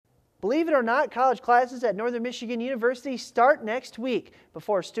Believe it or not, college classes at Northern Michigan University start next week.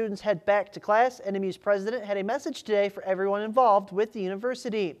 Before students head back to class, NMU's president had a message today for everyone involved with the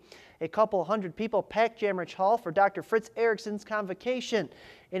university. A couple hundred people packed Jamrich Hall for Dr. Fritz Erickson's convocation.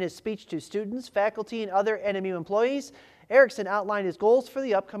 In his speech to students, faculty, and other NMU employees, Erickson outlined his goals for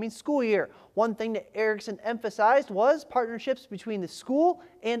the upcoming school year. One thing that Erickson emphasized was partnerships between the school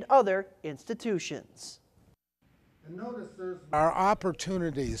and other institutions. Our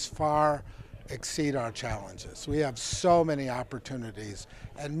opportunities far exceed our challenges. We have so many opportunities,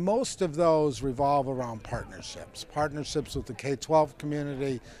 and most of those revolve around partnerships. Partnerships with the K-12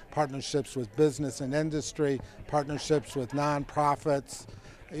 community, partnerships with business and industry, partnerships with nonprofits.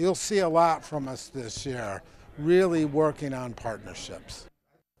 You'll see a lot from us this year, really working on partnerships.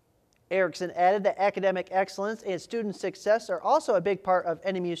 Erickson added that academic excellence and student success are also a big part of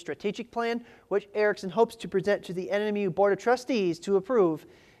NMU's strategic plan, which Erickson hopes to present to the NMU Board of Trustees to approve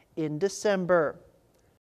in December.